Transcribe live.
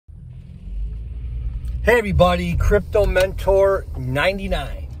Hey everybody, Crypto Mentor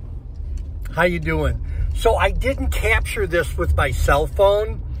 99. How you doing? So I didn't capture this with my cell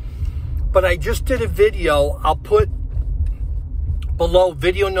phone, but I just did a video. I'll put below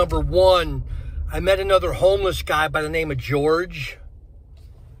video number 1. I met another homeless guy by the name of George.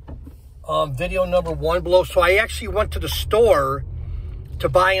 Video number 1 below. So I actually went to the store to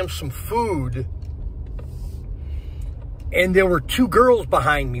buy him some food. And there were 2 girls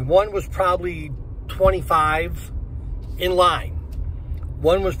behind me. One was probably 25 in line.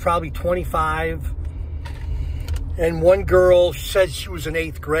 One was probably 25. And one girl said she was in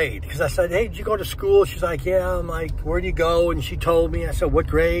 8th grade. Because I said, hey, did you go to school? She's like, yeah. I'm like, where do you go? And she told me. I said, what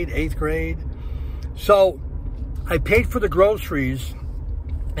grade? 8th grade. So I paid for the groceries.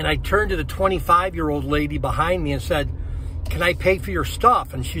 And I turned to the 25-year-old lady behind me and said, can I pay for your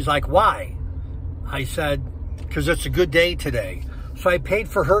stuff? And she's like, why? I said, because it's a good day today. So I paid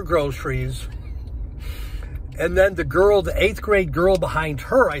for her groceries. And then the girl, the 8th grade girl behind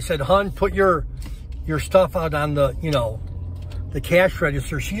her, I said, hon, put your stuff out on the, the cash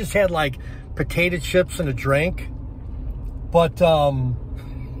register. She just had like potato chips and a drink. But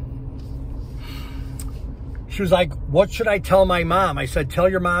she was like, what should I tell my mom? I said, tell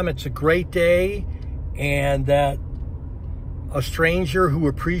your mom it's a great day and that a stranger who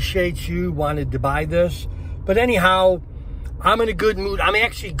appreciates you wanted to buy this. But anyhow, I'm in a good mood. I'm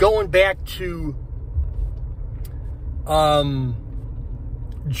actually going back to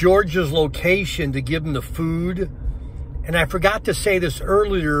George's location to give him the food. And I forgot to say this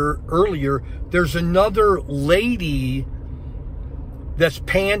earlier. There's another lady that's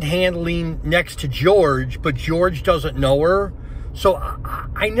panhandling next to George, but George doesn't know her. So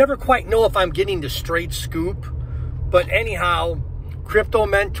I never quite know if I'm getting the straight scoop. But anyhow, Crypto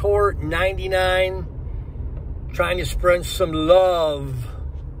Mentor 99, trying to spread some love.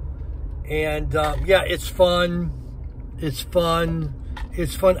 And yeah, it's fun. It's fun.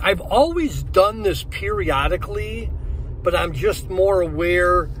 It's fun. I've always done this periodically, but I'm just more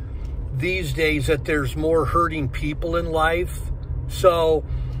aware these days that there's more hurting people in life. So,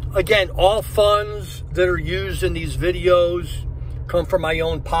 again, all funds that are used in these videos come from my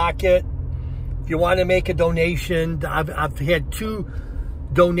own pocket. If you want to make a donation, I've had 2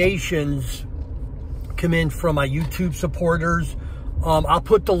 donations come in from my YouTube supporters. I'll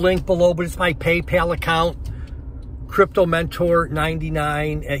put the link below, but it's my PayPal account.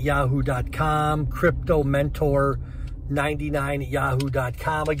 CryptoMentor99@yahoo.com.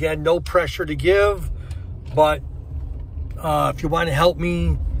 CryptoMentor99@yahoo.com. Again, no pressure to give, but if you want to help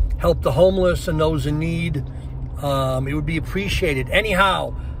me, help the homeless and those in need, it would be appreciated.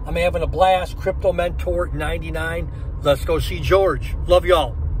 Anyhow, I'm having a blast. Crypto Mentor 99. Let's go see George. Love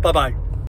y'all. Bye-bye.